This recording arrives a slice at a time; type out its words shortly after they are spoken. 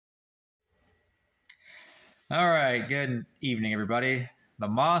All right, good evening, everybody. The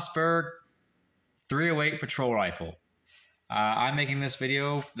Mossberg 308 Patrol Rifle. I'm making this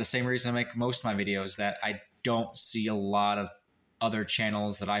video the same reason I make most of my videos, that I don't see a lot of other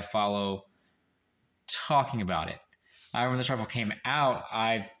channels that I follow talking about it. When this rifle came out,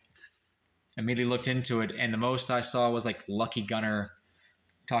 I immediately looked into it, and the most I saw was like Lucky Gunner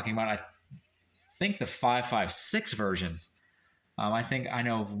talking about, I think, the 5.56 version. I think I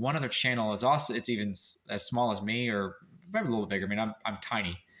know one other channel is also, it's even as small as me, or maybe a little bit bigger. I mean, I'm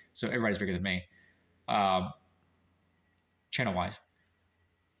tiny, so everybody's bigger than me, channel-wise.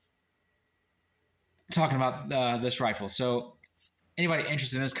 Talking about this rifle. So anybody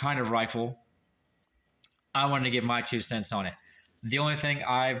interested in this kind of rifle, I wanted to give my 2 cents on it. The only thing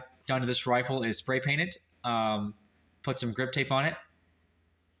I've done to this rifle is spray paint it, put some grip tape on it,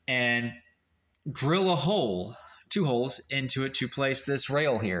 and drill a hole, 2 holes into it to place this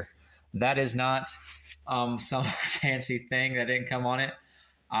rail here. That is not some fancy thing that didn't come on it.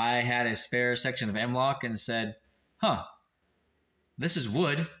 I had a spare section of M-Lock and said, this is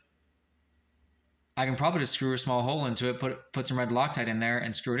wood. I can probably just screw a small hole into it, put some red Loctite in there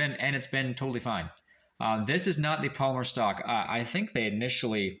and screw it in, and it's been totally fine. This is not the polymer stock. I think they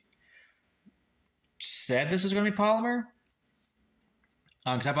initially said this was going to be polymer,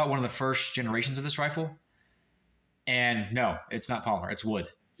 because I bought one of the first generations of this rifle. And no, it's not polymer. It's wood.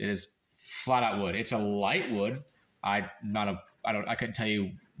 It is flat out wood. It's a light wood. I couldn't tell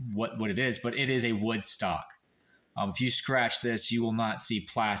you what it is, but it is a wood stock. If you scratch this, you will not see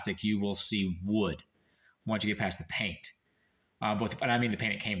plastic. You will see wood once you get past the paint. And I mean the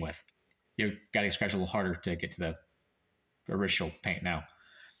paint it came with. You got to scratch a little harder to get to the original paint now.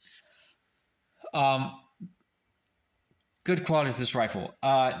 Good quality is this rifle.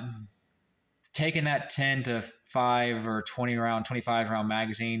 Taking that 10 to 5 or 20 round, 25 round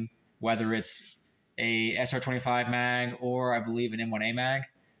magazine, whether it's a SR25 mag or I believe an M1A mag,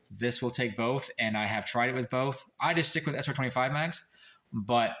 this will take both, and I have tried it with both. I just stick with SR25 mags,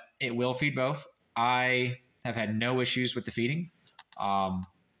 but it will feed both. I have had no issues with the feeding, not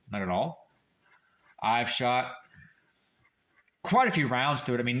at all. I've shot quite a few rounds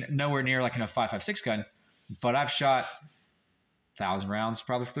through it. I mean, nowhere near like in a 5.56 gun, but I've shot 1,000 rounds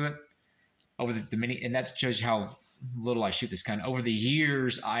probably through it. Over the mini, and that shows you how little I shoot this gun. Over the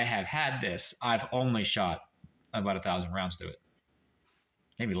years I have had this, I've only shot about 1,000 rounds through it.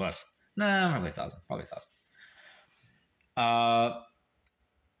 Maybe less. No, probably 1,000. Probably 1,000.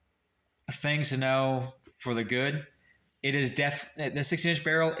 Things to know for the good. It is the 16-inch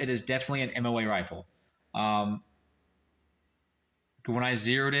barrel. It is definitely an MOA rifle. When I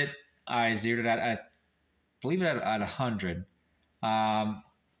zeroed it at, I believe it at 100.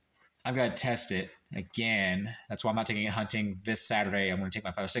 I've got to test it again. That's why I'm not taking it hunting this Saturday. I'm going to take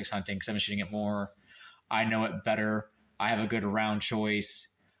my 5.56 hunting because I've been shooting it more. I know it better. I have a good round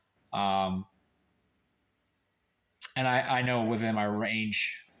choice. And I know within my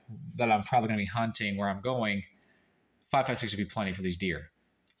range that I'm probably going to be hunting where I'm going, 5.56 would be plenty for these deer.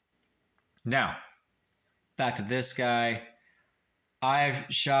 Now, back to this guy. I've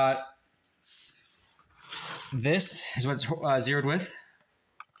shot, this is what it's zeroed with.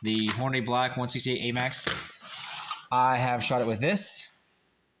 The Hornady Black 168 AMAX. I have shot it with this.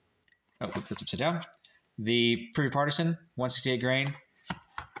 Oh, oops, that's upside down. The Privy Partisan 168 grain.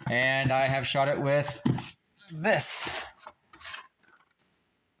 And I have shot it with this.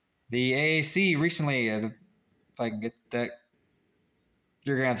 The AAC recently. If I can get that,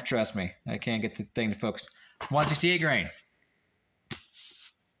 you're going to have to trust me. I can't get the thing to focus. 168 grain.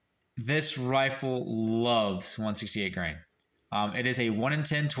 This rifle loves 168 grain. It is a 1 in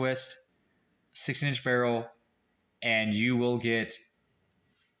 10 twist, 16-inch barrel, and you will get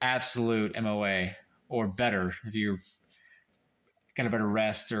absolute MOA or better if you're got a better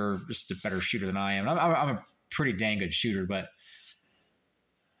rest or just a better shooter than I am. I'm a pretty dang good shooter, but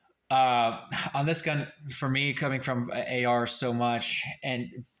on this gun, for me, coming from AR so much, and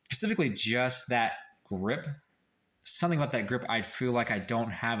specifically just that grip, something about that grip, I feel like I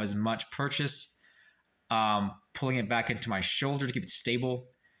don't have as much purchase. Pulling it back into my shoulder to keep it stable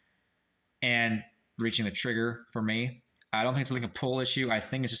and reaching the trigger for me. I don't think it's like a pull issue. I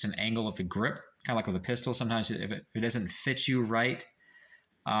think it's just an angle of the grip, kind of like with a pistol. Sometimes if it doesn't fit you right,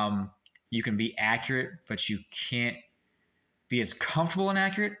 you can be accurate, but you can't be as comfortable and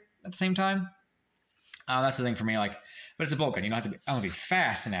accurate at the same time. That's the thing for me. But it's a bolt gun. You don't have to I don't be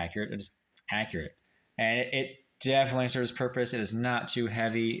fast and accurate. It's just accurate. And it definitely serves purpose. It is not too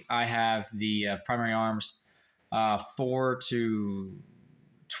heavy. I have the primary arms 4 to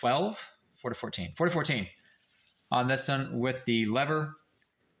 12, 4 to 14, 4 to 14 on this one with the lever.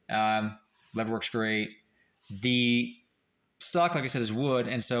 Lever works great. The stock, like I said, is wood,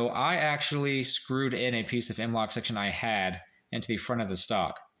 and so I actually screwed in a piece of M-LOK section I had into the front of the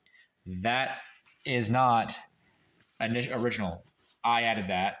stock. That is not original. I added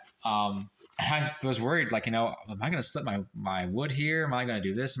that. I was worried, like, am I going to split my wood here? Am I going to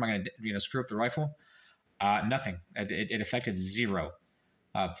do this? Am I going to screw up the rifle? Nothing. It affected zero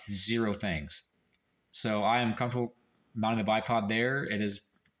things. So I am comfortable mounting the bipod there. It has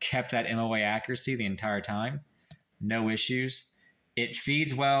kept that MOA accuracy the entire time. No issues. It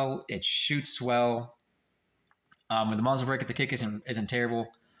feeds well. It shoots well. With the muzzle brake, the kick isn't terrible.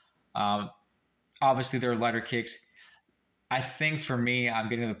 Obviously, there are lighter kicks. I think for me, I'm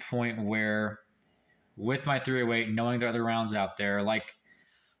getting to the point where, with my 308, knowing there are other rounds out there, like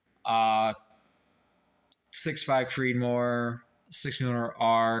 6.5 Creedmoor, 6mm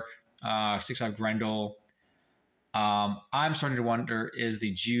Arc, 6.5 Grendel, I'm starting to wonder, is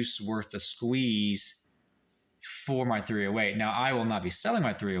the juice worth the squeeze for my 308? Now, I will not be selling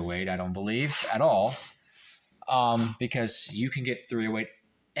my 308, I don't believe, at all, because you can get 308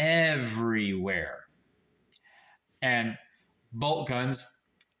 everywhere. And bolt guns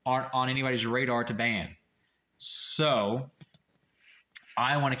aren't on anybody's radar to ban. So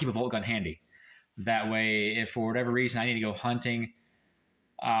I want to keep a bolt gun handy. That way, if for whatever reason I need to go hunting,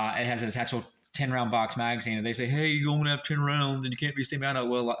 it has an attachable 10-round box magazine, and they say, hey, you only have 10 rounds and you can't be the same amount.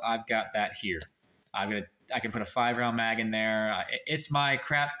 Well, I've got that here. I can put a 5-round mag in there. It's my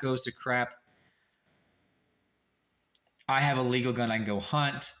crap goes to crap. I have a legal gun I can go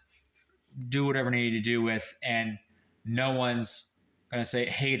hunt, do whatever I need to do with, and no one's going to say,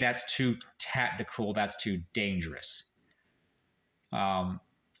 hey, that's too tactical, that's too dangerous.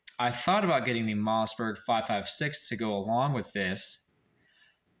 I thought about getting the Mossberg 5.56 to go along with this.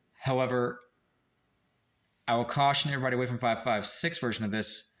 However, I will caution everybody away from 5.56 version of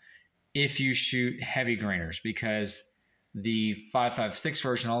this if you shoot heavy grainers, because the 5.56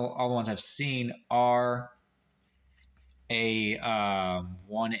 version, all the ones I've seen are a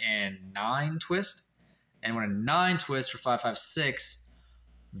 1 and 9 twist. And when a 9 twist for 5.56,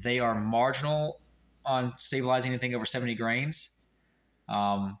 they are marginal on stabilizing anything over 70 grains.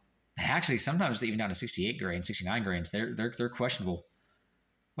 Actually, sometimes even down to 68 grains, 69 grains. They're questionable.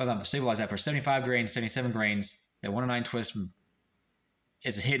 Whether I'm stabilized at for 75 grains, 77 grains, that 1 and 9 twist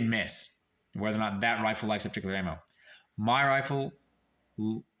is a hit and miss, whether or not that rifle likes a particular ammo. My rifle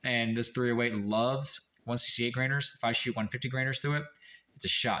and this 308 loves 168 grainers. If I shoot 150 grainers through it, it's a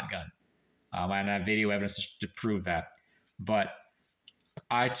shotgun. I have video evidence to prove that. But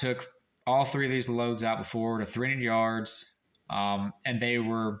I took all 3 of these loads out before to 300 yards, and they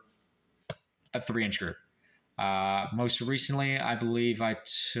were a 3-inch group. Most recently, I believe I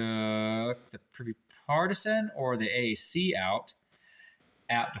took the Privy Partisan or the AAC out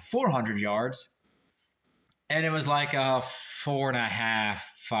to 400 yards, and it was like a 4.5,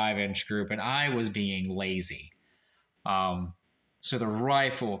 5-inch group, and I was being lazy. So the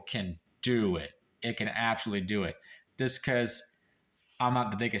rifle can do it. It can absolutely do it. Just because I'm not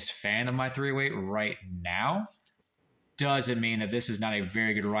the biggest fan of my 308 right now doesn't mean that this is not a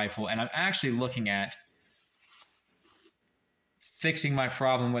very good rifle. And I'm actually looking at fixing my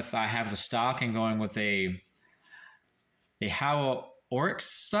problem with I have the stock and going with a Howa Oryx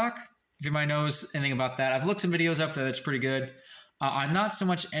stock. If anybody knows anything about that, I've looked some videos up that it's pretty good. I'm not so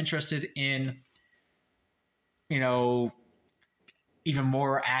much interested in, even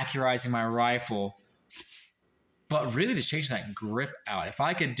more accurizing my rifle, but really just changing that grip out. If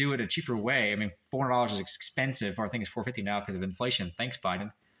I could do it a cheaper way, I mean, $400 is expensive, or I think it's $450 now because of inflation. Thanks,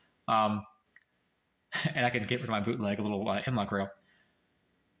 Biden. And I can get rid of my bootleg, a little M-LOK rail.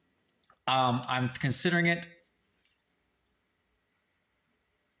 I'm considering it,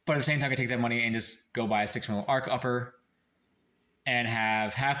 but at the same time, I can take that money and just go buy a 6mm arc upper and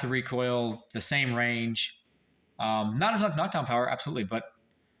have half the recoil, the same range. Not as much knockdown power, absolutely, but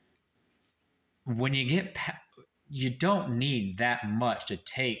when you get, you don't need that much to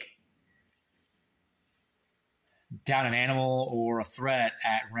take down an animal or a threat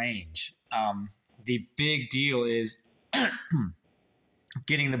at range. The big deal is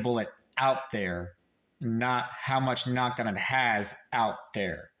getting the bullet out there, not how much knockdown it has out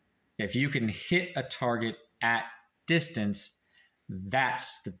there. If you can hit a target at distance,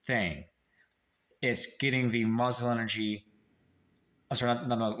 that's the thing. It's getting the muzzle energy, not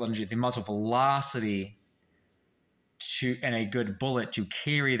muzzle energy, the muzzle velocity and a good bullet to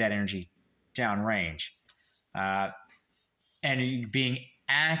carry that energy downrange. And being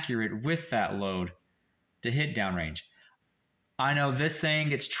accurate with that load to hit downrange. I know this thing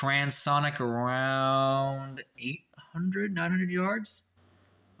gets transonic around 800, 900 yards.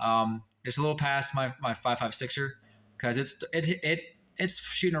 It's a little past my 5.56er because it's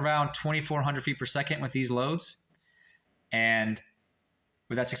shooting around 2,400 feet per second with these loads, and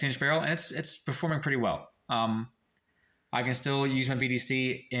with that 16-inch barrel, and it's performing pretty well. I can still use my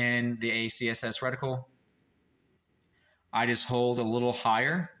BDC in the ACSS reticle. I just hold a little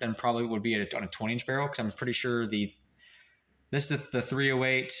higher than probably would be on a 20-inch barrel because I'm pretty sure this is the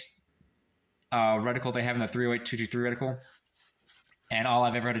 308 reticle they have in the 308 223 reticle, and all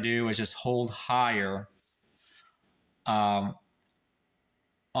I've ever had to do is just hold higher on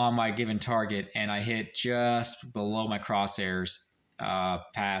my given target, and I hit just below my crosshairs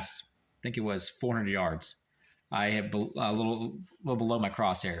past, I think it was 400 yards. I hit a little below my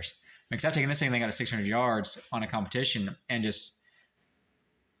crosshairs. Because I've taken this thing out of 600 yards on a competition and just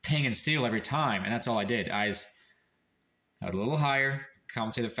ping and steal every time, and that's all I did. I just had a little higher,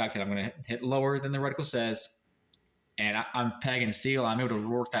 compensate the fact that I'm going to hit lower than the reticle says, and I'm peg and steal. I'm able to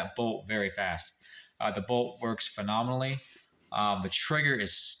work that bolt very fast. The bolt works phenomenally. The trigger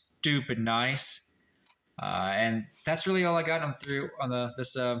is stupid nice. And that's really all I got on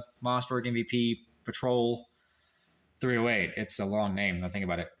this Mossberg MVP Patrol 308. It's a long name, now think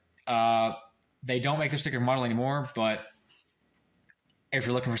about it. They don't make this particular model anymore, but if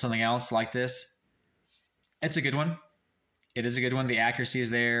you're looking for something else like this, it's a good one. It is a good one. The accuracy is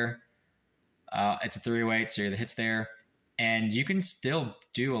there. It's a 308, so the hit's there. And you can still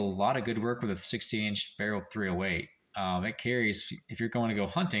do a lot of good work with a 16-inch barrel 308. It carries, if you're going to go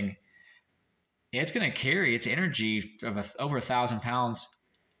hunting, it's going to carry its energy of over 1,000 pounds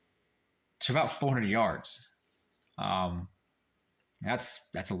to about 400 yards.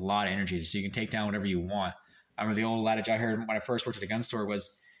 That's a lot of energy, so you can take down whatever you want. I remember the old adage I heard when I first worked at a gun store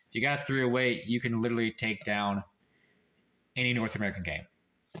was, if you got a 308, you can literally take down any North American game.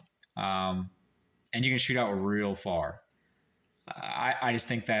 And you can shoot out real far. I just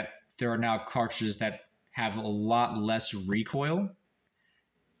think that there are now cartridges that have a lot less recoil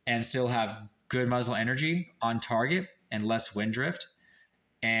and still have good muzzle energy on target and less wind drift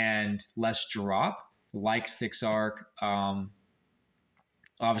and less drop, like 6-ARC,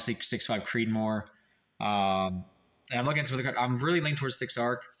 obviously 6.5 Creedmoor. And I'm looking at some other. I'm really leaning towards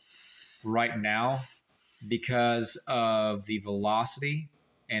 6-ARC right now because of the velocity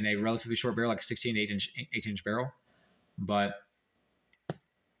and a relatively short barrel, like a 16 8-inch barrel. But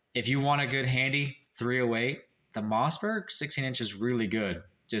if you want a good handy 308, the Mossberg 16-inch is really good.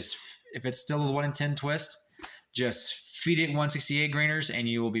 Just if it's still a 1 in 10 twist, just feed it 168 grainers and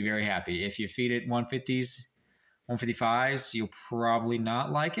you will be very happy. If you feed it 150s, 155s, you'll probably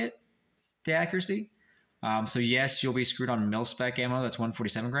not like it, the accuracy. So yes, you'll be screwed on mil-spec ammo. That's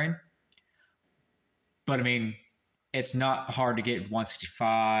 147 grain. But I mean, it's not hard to get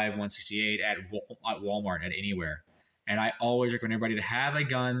 165, 168 at Walmart, at anywhere. And I always recommend everybody to have a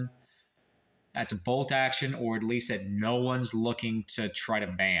gun that's a bolt action, or at least that no one's looking to try to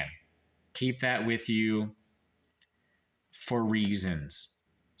ban. Keep that with you for reasons,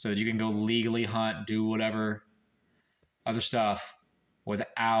 so that you can go legally hunt, do whatever other stuff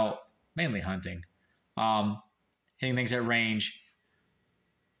without mainly hunting, hitting things at range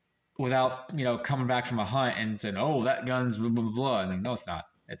without, coming back from a hunt and saying, oh, that gun's blah, blah, blah. And then, no, it's not.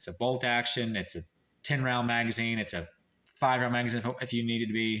 It's a bolt action. It's a 10-round magazine. It's a 5-round magazine if you need it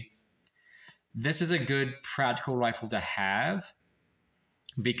to be. This is a good practical rifle to have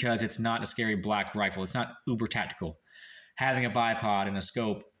because it's not a scary black rifle. It's not uber tactical. Having a bipod and a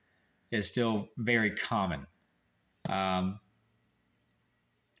scope is still very common. And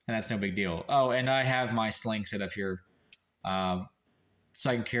that's no big deal. Oh, and I have my sling set up here so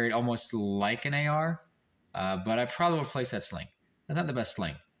I can carry it almost like an AR, but I probably will replace that sling. That's not the best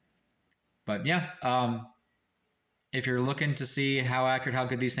sling. But yeah, if you're looking to see how accurate, how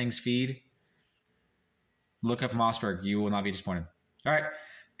good these things feed, look up Mossberg. You will not be disappointed. All right,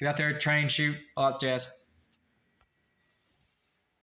 get out there, train, shoot, all that jazz.